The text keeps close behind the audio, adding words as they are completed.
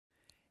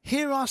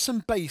Here are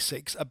some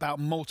basics about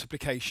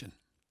multiplication.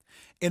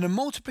 In a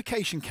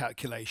multiplication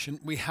calculation,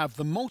 we have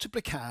the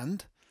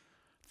multiplicand,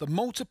 the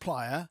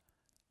multiplier,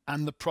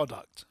 and the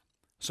product.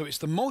 So it's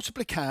the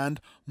multiplicand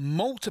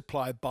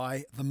multiplied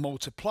by the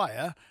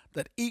multiplier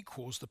that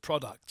equals the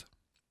product.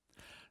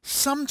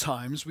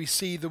 Sometimes we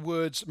see the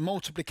words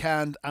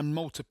multiplicand and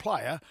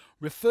multiplier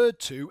referred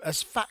to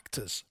as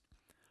factors.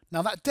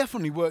 Now that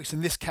definitely works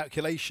in this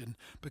calculation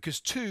because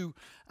 2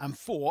 and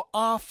 4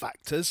 are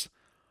factors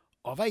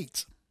of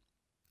 8.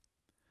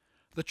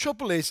 The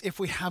trouble is, if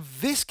we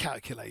have this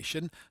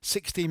calculation,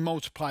 16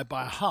 multiplied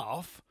by a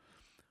half,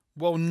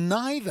 well,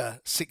 neither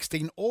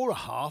 16 or a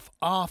half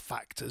are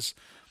factors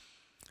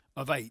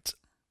of 8.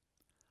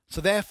 So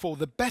therefore,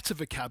 the better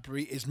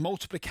vocabulary is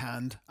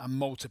multiplicand and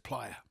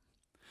multiplier.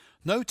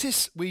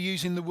 Notice we're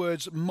using the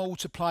words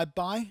multiplied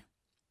by.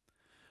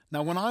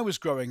 Now, when I was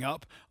growing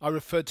up, I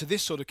referred to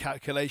this sort of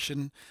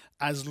calculation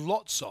as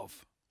lots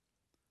of.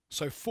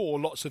 So 4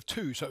 lots of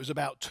 2, so it was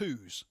about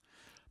 2's.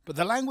 But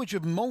the language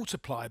of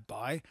multiplied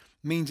by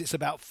means it's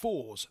about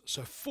 4's,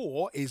 so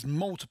 4 is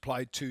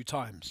multiplied 2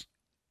 times.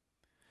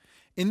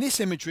 In this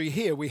imagery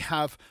here we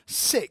have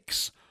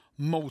 6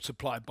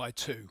 multiplied by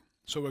 2.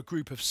 So a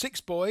group of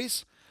 6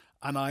 boys,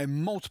 and I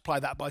multiply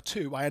that by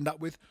 2, I end up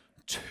with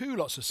 2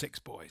 lots of 6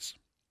 boys.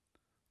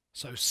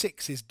 So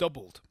 6 is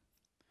doubled.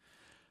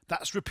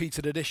 That's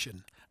repeated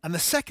addition. And the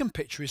second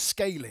picture is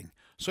scaling.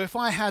 So if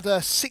I had a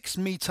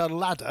 6-meter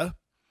ladder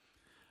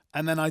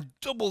and then I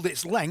doubled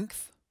its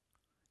length,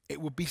 it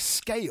would be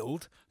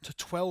scaled to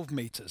 12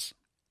 meters.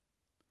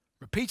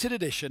 Repeated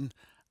addition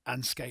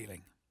and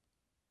scaling.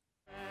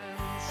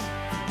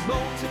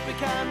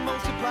 Multiplicand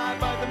multiplied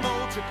by the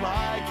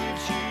multiply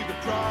gives you the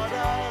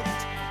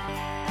product.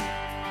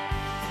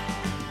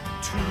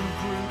 2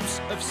 groups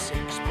of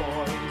 6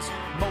 boys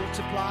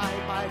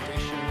multiplied by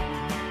addition.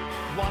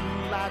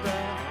 1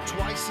 ladder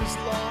twice as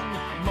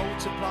long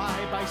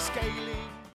multiplied by scaling.